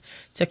ourselves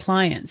to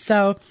clients.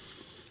 So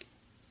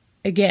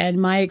again,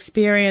 my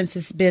experience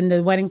has been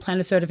the wedding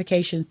planner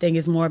certification thing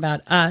is more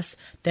about us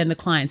than the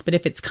clients. But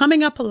if it's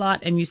coming up a lot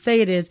and you say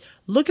it is,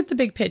 look at the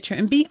big picture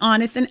and be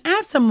honest and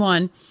ask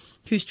someone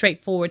who's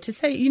straightforward to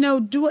say,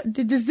 does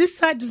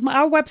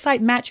our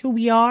website match who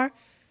we are?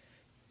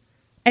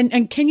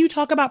 And can you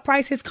talk about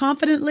prices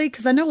confidently?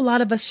 Because I know a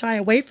lot of us shy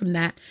away from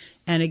that.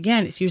 And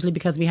again, it's usually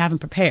because we haven't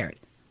prepared.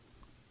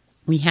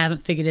 We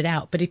haven't figured it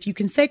out. But if you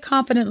can say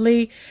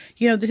confidently,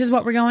 this is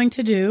what we're going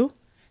to do.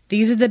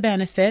 These are the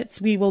benefits.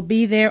 We will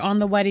be there on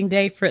the wedding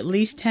day for at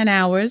least 10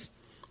 hours.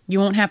 You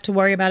won't have to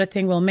worry about a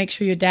thing. We'll make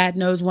sure your dad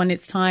knows when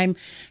it's time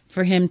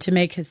for him to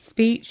make his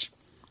speech.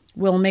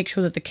 We'll make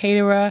sure that the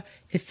caterer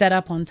is set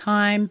up on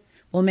time.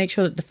 We'll make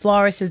sure that the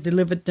florist has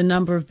delivered the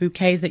number of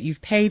bouquets that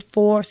you've paid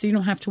for, so you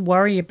don't have to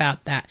worry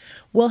about that.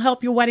 We'll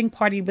help your wedding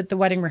party with the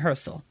wedding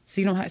rehearsal,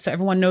 so so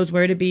everyone knows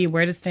where to be,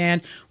 where to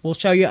stand. We'll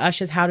show your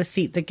ushers how to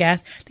seat the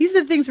guests. These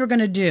are the things we're going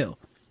to do.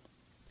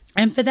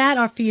 And for that,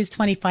 our fee is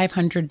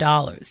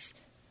 $2,500.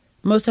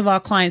 Most of our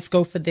clients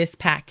go for this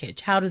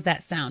package. How does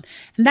that sound?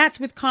 And that's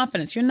with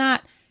confidence. You're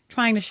not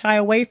trying to shy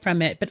away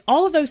from it, but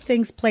all of those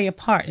things play a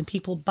part, and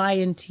people buy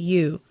into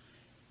you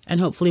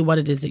and hopefully what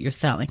it is that you're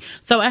selling.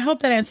 So I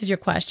hope that answers your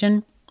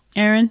question,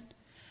 Erin.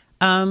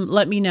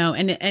 Let me know.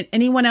 And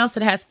anyone else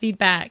that has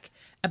feedback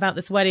about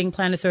this wedding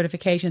planner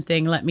certification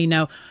thing, let me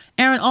know.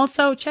 Erin,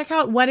 also check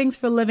out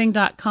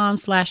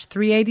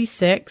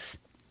weddingsforliving.com/386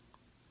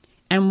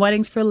 and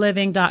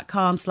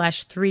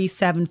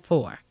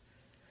weddingsforliving.com/374.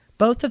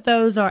 Both of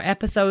those are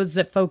episodes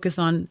that focus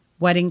on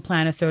wedding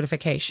planner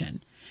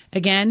certification.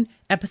 Again,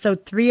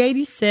 episode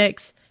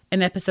 386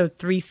 and episode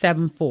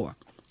 374.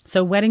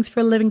 So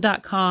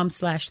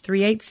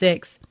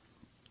weddingsforliving.com/386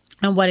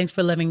 and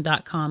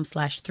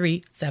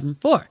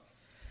weddingsforliving.com/374.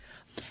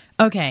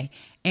 Okay.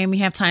 And we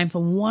have time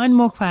for one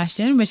more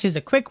question, which is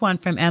a quick one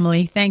from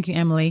Emily. Thank you,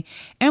 Emily.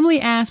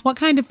 Emily asked, what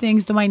kind of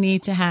things do I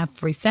need to have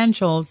for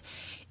essentials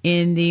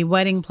in the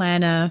wedding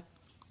planner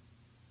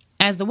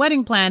as the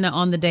wedding planner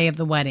on the day of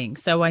the wedding?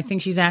 So I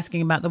think she's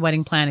asking about the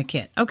wedding planner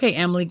kit. Okay,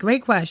 Emily,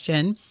 great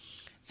question.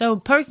 So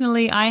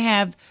personally, I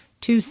have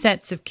 2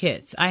 sets of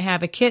kits. I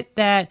have a kit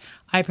that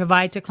I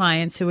provide to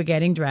clients who are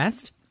getting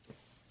dressed,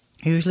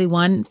 usually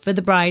one for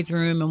the bride's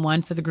room and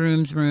one for the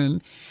groom's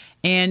room.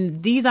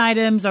 And these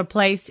items are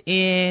placed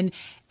in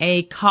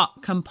a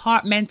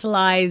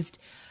compartmentalized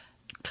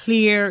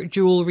clear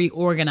jewelry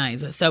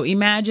organizer. So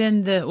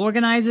imagine the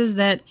organizers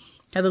that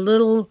have the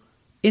little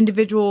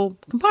individual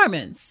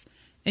compartments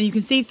and you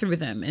can see through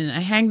them. And I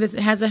hang this,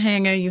 it has a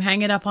hanger. You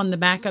hang it up on the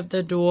back of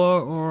the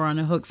door or on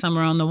a hook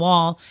somewhere on the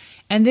wall.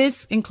 And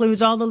this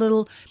includes all the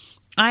little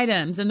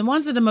items. And the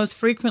ones that are most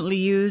frequently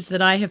used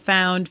that I have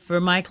found for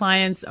my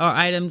clients are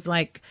items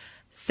like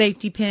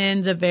safety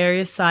pins of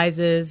various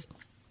sizes,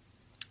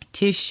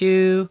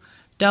 tissue,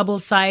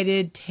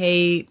 double-sided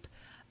tape,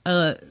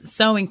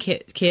 sewing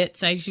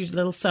kits. I just use a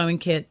little sewing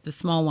kit, the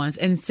small ones,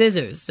 and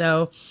scissors.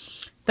 So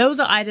those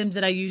are items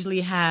that I usually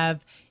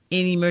have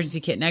in emergency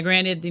kit. Now,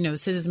 granted,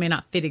 scissors may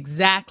not fit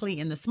exactly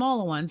in the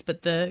smaller ones,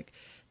 but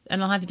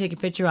and I'll have to take a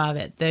picture of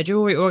it. The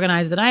jewelry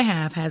organizer that I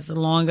have has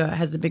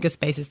the bigger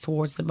spaces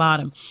towards the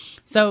bottom.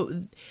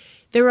 So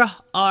there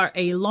are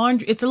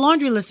it's a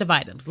laundry list of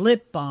items: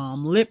 lip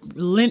balm, lip balm,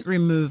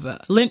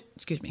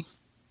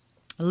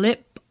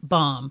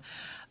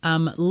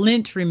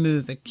 lint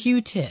remover,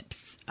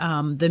 Q-tips,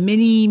 the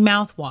mini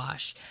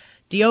mouthwash,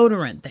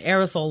 deodorant, the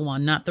aerosol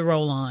one, not the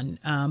roll-on,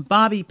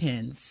 bobby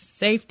pins,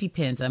 safety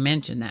pins, I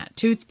mentioned that,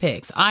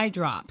 toothpicks, eye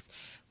drops.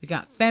 We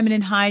got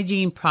feminine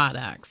hygiene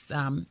products,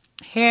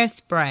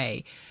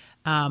 hairspray,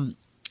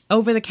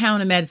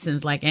 over-the-counter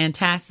medicines like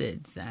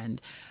antacids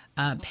and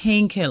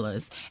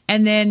painkillers.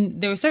 And then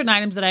there are certain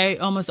items that I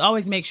almost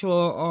always make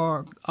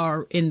sure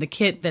are in the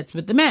kit that's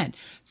with the men.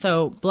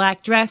 So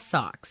black dress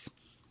socks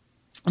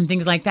and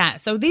things like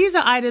that. So these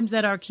are items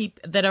that are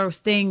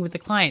staying with the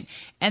client.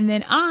 And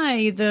then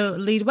I, the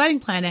lead wedding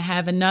planner,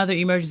 have another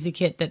emergency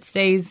kit that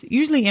stays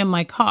usually in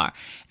my car.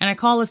 And I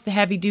call this the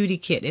heavy duty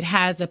kit. It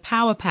has a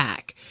power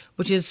pack,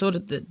 which is sort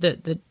of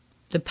the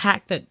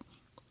pack that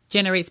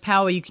generates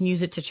power. You can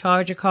use it to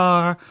charge a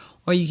car,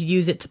 or you can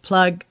use it to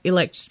plug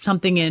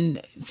something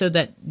in so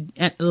that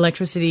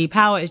electricity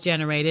power is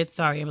generated.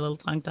 Sorry, I'm a little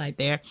tongue-tied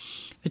there.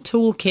 The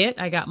tool kit,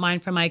 I got mine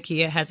from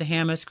IKEA. It has a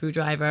hammer,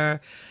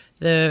 screwdriver,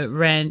 the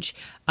wrench.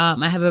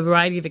 I have a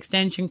variety of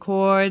extension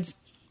cords.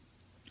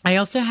 I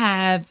also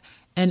have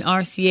an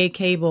RCA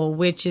cable,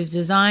 which is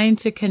designed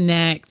to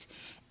connect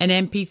an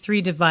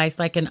MP3 device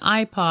like an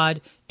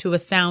iPod to a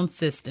sound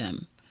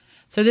system.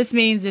 So this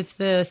means if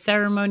the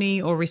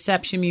ceremony or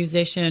reception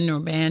musician or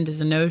band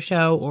is a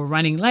no-show or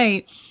running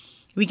late,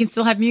 we can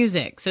still have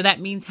music. So that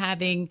means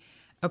having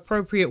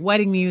appropriate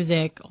wedding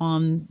music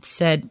on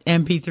said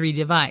MP3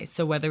 device.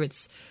 So whether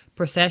it's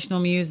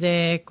processional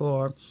music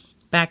or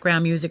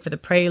background music for the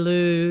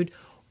prelude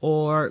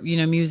or,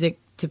 music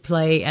to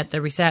play at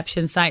the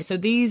reception site. So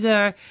these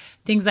are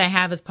things I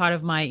have as part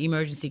of my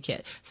emergency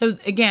kit. So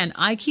again,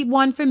 I keep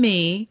one for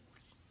me,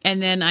 and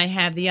then I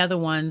have the other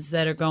ones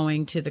that are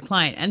going to the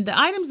client. And the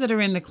items that are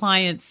in the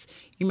client's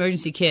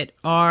emergency kit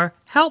are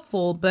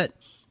helpful, but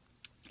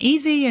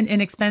easy and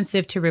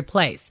inexpensive to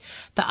replace.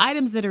 The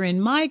items that are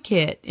in my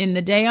kit, in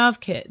the day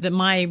of kit,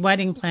 my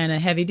wedding planner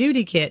heavy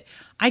duty kit,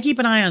 I keep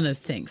an eye on those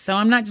things. So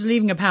I'm not just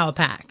leaving a power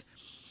pack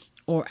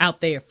or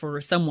out there for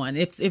someone.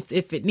 If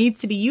it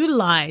needs to be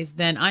utilized,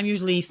 then I'm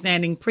usually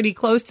standing pretty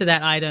close to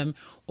that item,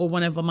 or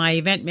one of my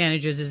event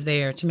managers is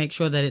there to make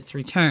sure that it's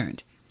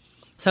returned.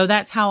 So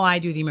that's how I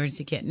do the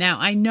emergency kit. Now,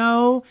 I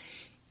know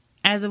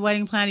as a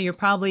wedding planner, you're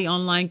probably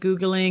online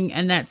Googling,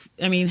 and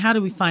how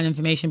do we find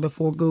information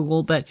before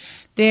Google? But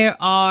there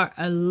are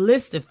a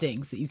list of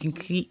things that you can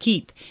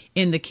keep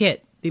in the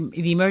kit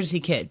the emergency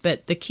kit.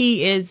 But the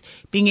key is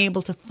being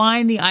able to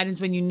find the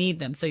items when you need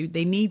them. So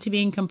they need to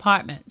be in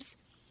compartments,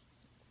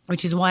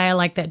 which is why I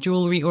like that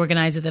jewelry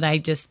organizer that I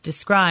just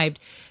described.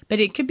 But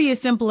it could be as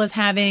simple as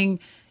having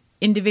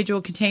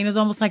individual containers,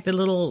 almost like the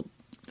little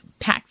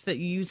packs that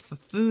you use for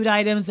food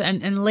items,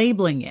 and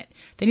labeling it.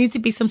 There needs to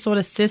be some sort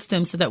of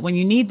system so that when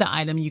you need the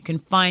item, you can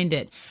find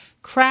it.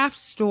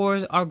 Craft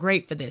stores are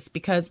great for this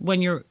because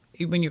when you're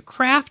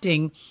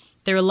crafting,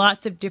 there are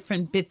lots of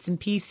different bits and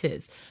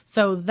pieces.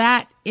 So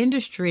that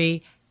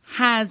industry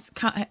has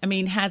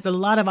a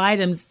lot of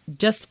items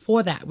just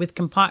for that, with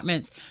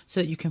compartments so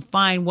that you can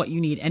find what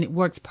you need. And it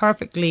works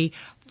perfectly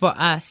for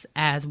us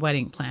as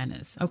wedding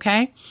planners.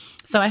 Okay.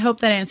 So I hope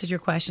that answers your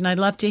question. I'd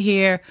love to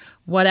hear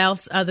what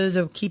else others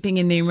are keeping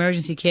in the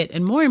emergency kit.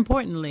 And more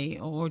importantly,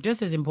 or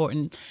just as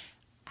important,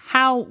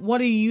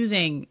 what are you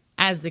using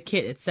as the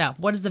kit itself?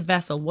 What is the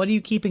vessel? What are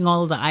you keeping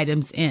all of the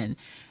items in?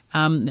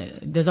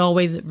 There's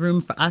always room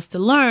for us to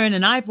learn.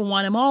 And I, for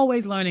one, am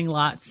always learning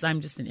lots.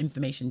 I'm just an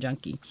information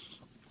junkie,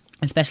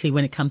 especially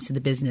when it comes to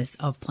the business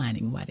of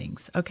planning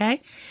weddings.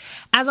 Okay.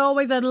 As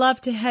always, I'd love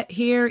to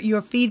hear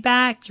your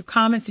feedback, your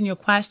comments, and your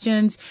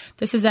questions.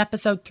 This is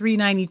episode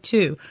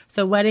 392.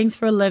 So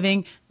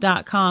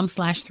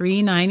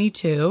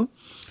weddingsforaliving.com/392.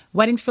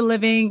 Weddings for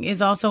Living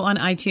is also on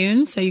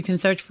iTunes, so you can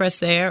search for us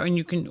there, and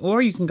you can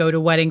go to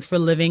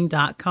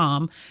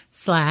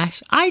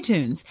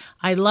weddingsforliving.com/iTunes.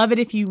 I'd love it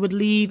if you would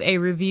leave a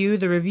review.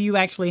 The review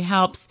actually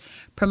helps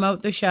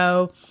promote the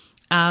show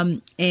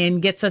and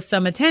gets us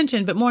some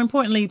attention. But more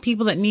importantly,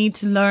 people that need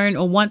to learn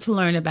or want to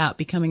learn about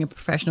becoming a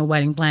professional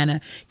wedding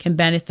planner can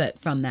benefit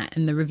from that.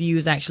 And the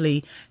reviews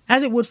actually,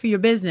 as it would for your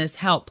business,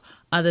 help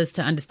others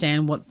to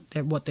understand what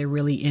they're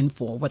really in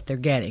for, what they're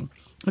getting.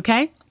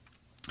 Okay?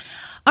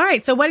 All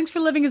right. So Weddings for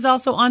Living is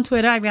also on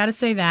Twitter. I've got to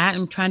say that.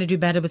 I'm trying to do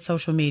better with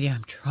social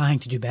media.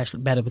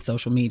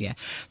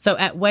 So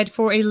at Wed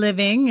for a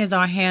Living is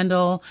our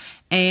handle.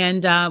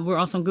 And we're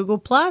also on Google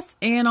Plus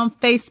and on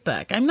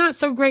Facebook. I'm not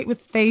so great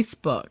with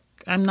Facebook.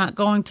 I'm not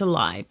going to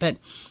lie. But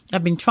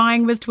I've been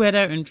trying with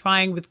Twitter and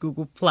trying with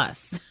Google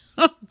Plus.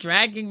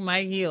 Dragging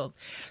my heels.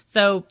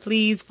 So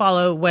please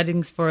follow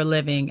Weddings for a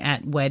Living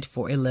at Wed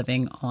for a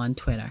Living on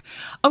Twitter.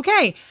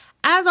 Okay.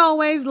 As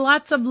always,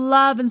 lots of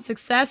love and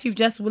success. Okay,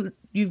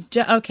 let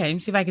me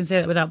see if I can say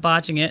that without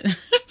botching it.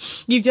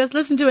 You've just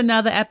listened to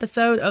another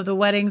episode of the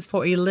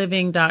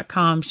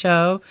weddingsforaliving.com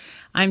show.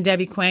 I'm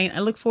Debbie Quain.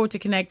 I look forward to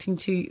connecting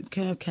to you.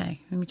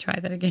 Okay, let me try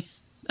that again.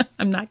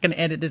 I'm not going to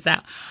edit this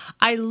out.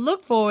 I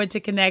look forward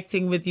to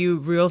connecting with you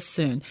real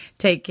soon.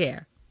 Take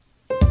care.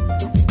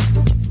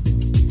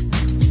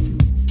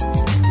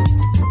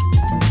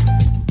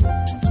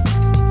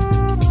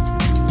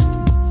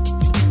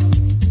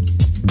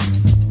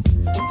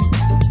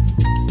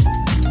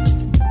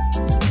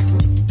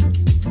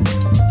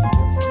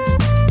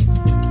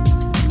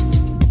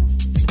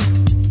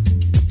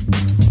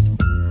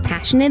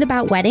 Passionate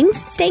about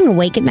weddings? Staying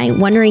awake at night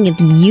wondering if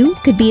you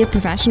could be a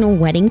professional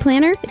wedding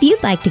planner? If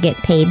you'd like to get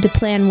paid to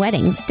plan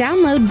weddings,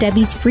 download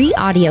Debbie's free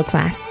audio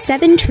class,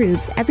 7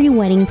 Truths Every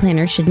Wedding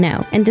Planner Should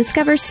Know, and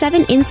discover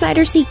 7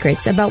 insider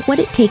secrets about what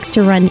it takes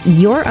to run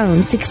your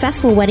own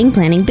successful wedding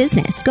planning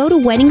business. Go to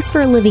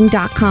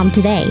weddingsforaliving.com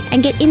today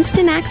and get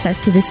instant access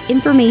to this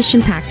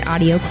information-packed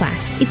audio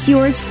class. It's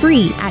yours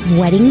free at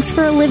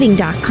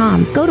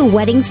weddingsforaliving.com. Go to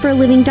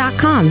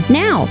weddingsforaliving.com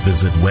now.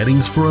 Visit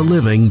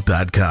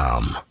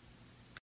weddingsforaliving.com.